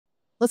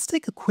Let's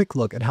take a quick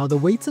look at how the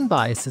Weights &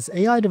 Biases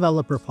AI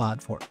developer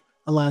platform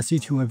allows you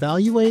to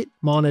evaluate,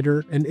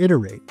 monitor, and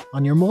iterate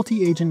on your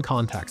multi-agent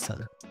contact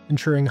center,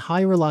 ensuring high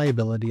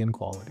reliability and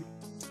quality.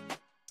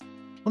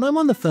 When I'm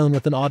on the phone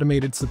with an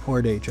automated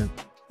support agent,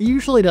 it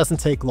usually doesn't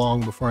take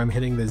long before I'm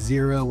hitting the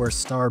 0 or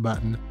star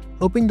button,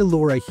 hoping to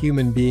lure a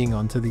human being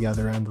onto the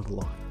other end of the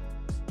line.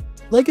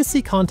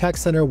 Legacy contact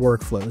center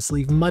workflows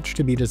leave much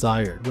to be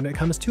desired when it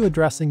comes to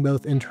addressing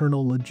both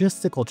internal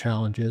logistical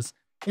challenges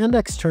and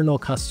external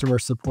customer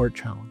support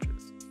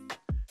challenges.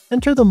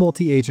 Enter the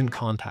multi-agent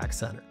contact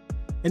center,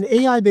 an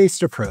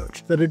AI-based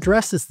approach that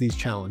addresses these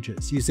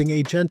challenges using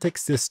agentic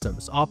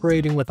systems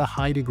operating with a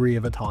high degree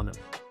of autonomy,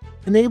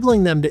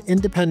 enabling them to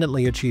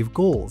independently achieve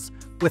goals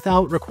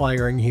without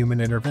requiring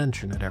human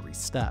intervention at every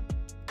step.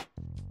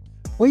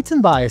 Weights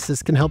 &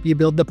 Biases can help you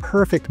build the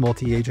perfect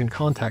multi-agent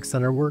contact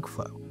center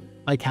workflow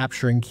by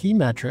capturing key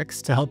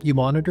metrics to help you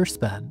monitor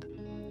spend,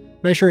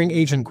 measuring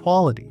agent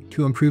quality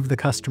to improve the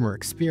customer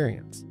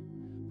experience,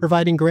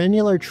 providing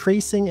granular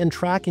tracing and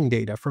tracking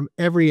data from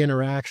every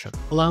interaction,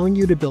 allowing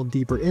you to build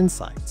deeper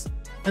insights,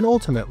 and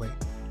ultimately,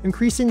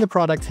 increasing the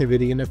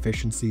productivity and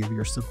efficiency of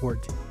your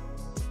support team.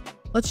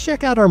 Let's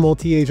check out our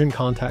multi-agent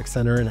contact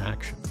center in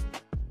action.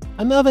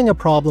 I'm having a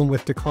problem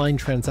with declined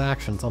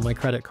transactions on my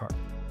credit card,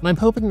 and I'm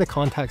hoping the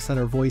contact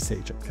center voice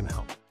agent can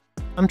help.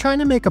 I'm trying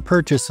to make a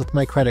purchase with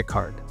my credit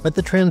card, but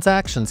the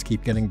transactions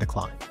keep getting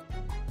declined.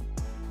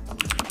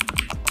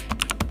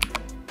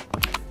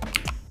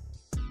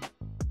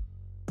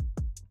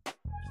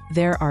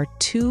 There are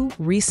 2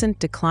 recent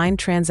declined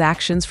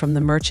transactions from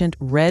the merchant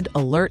Red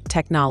Alert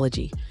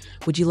Technology.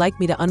 Would you like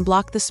me to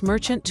unblock this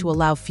merchant to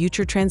allow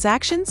future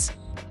transactions?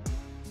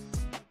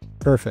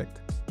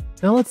 Perfect.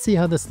 Now let's see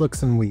how this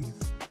looks in Weave.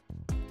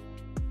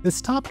 This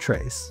top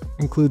trace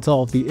includes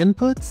all of the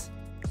inputs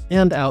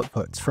and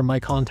outputs from my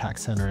contact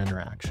center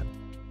interaction.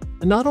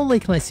 And not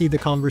only can I see the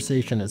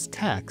conversation as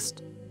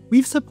text,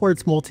 Weave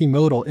supports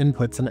multimodal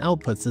inputs and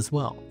outputs as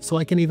well, so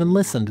I can even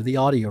listen to the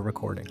audio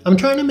recording. I'm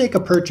trying to make a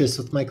purchase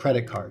with my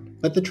credit card,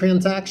 but the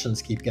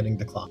transactions keep getting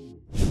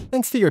declined.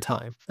 Thanks for your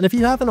time, and if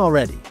you haven't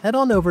already, head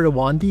on over to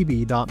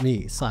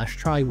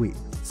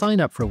wandb.me/tryweave, sign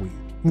up for Weave,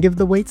 and give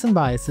the Weights &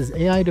 Biases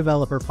AI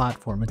developer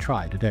platform a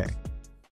try today.